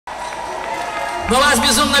Мы вас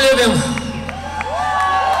безумно любим.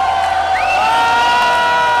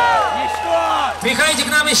 Приходите к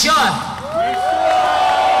нам еще.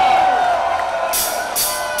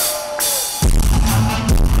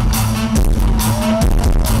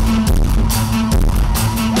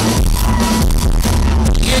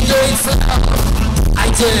 You do it slow, I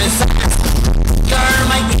do it fast. You're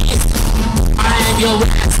my east, I am your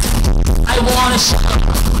west. I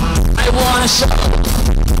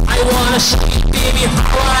wanna show you, baby,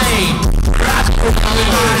 how I rock and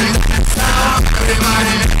roll.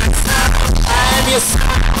 Everybody dance now. I'm your son,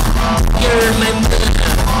 you're my mother.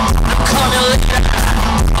 I'm coming later,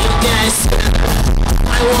 you guys.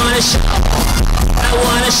 I wanna show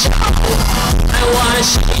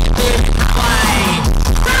you, baby, how I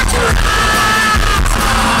rock and roll.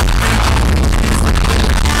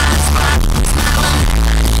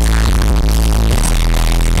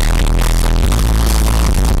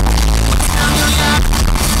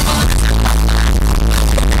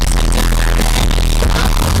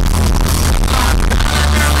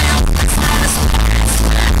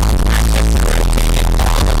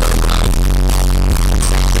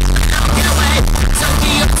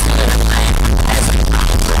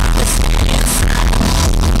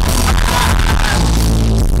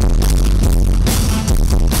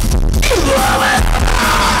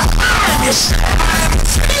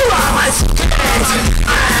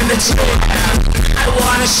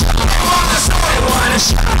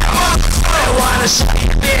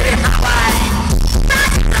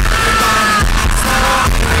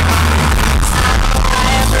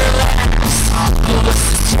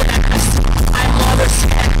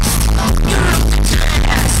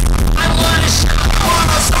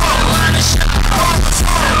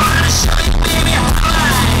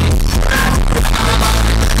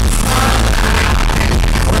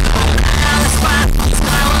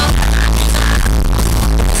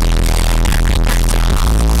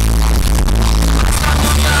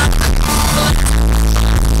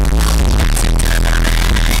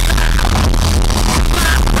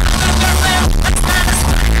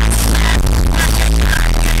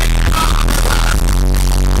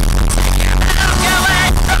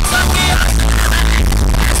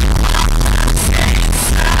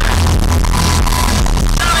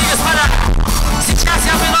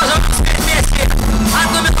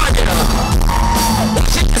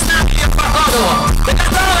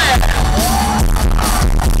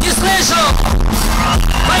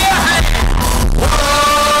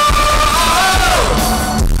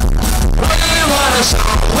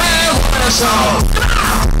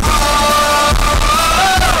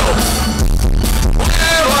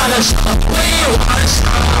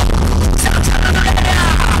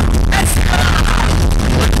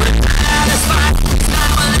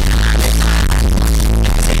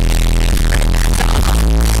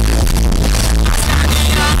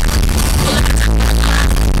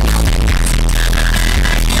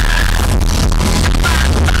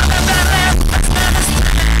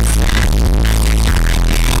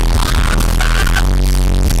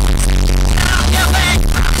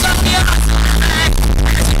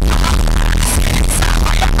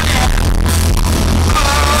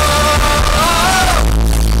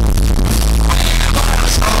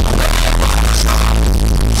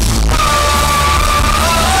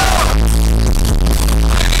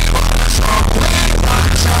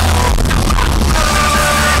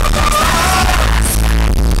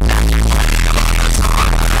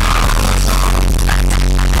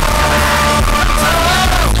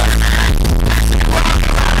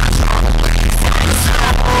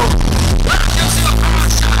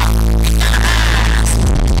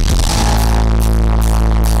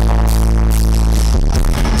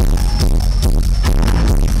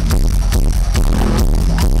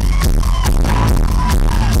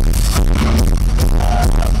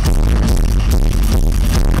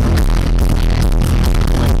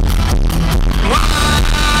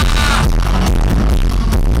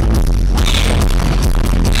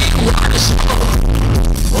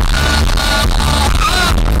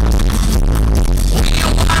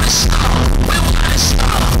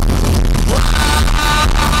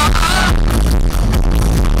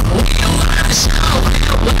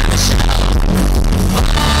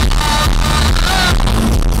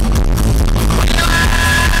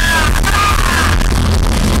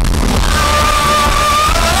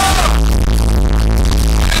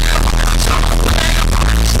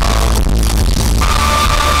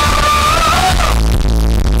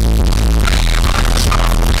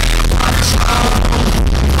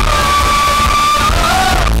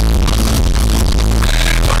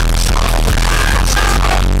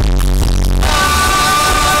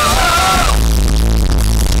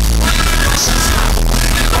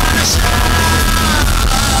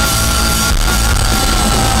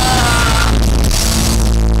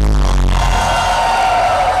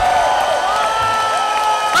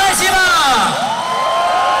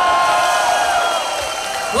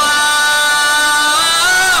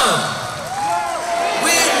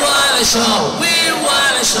 show, we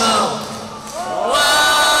wanna show.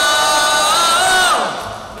 Whoa.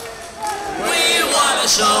 We wanna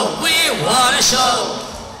show, we wanna show.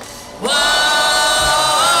 Whoa.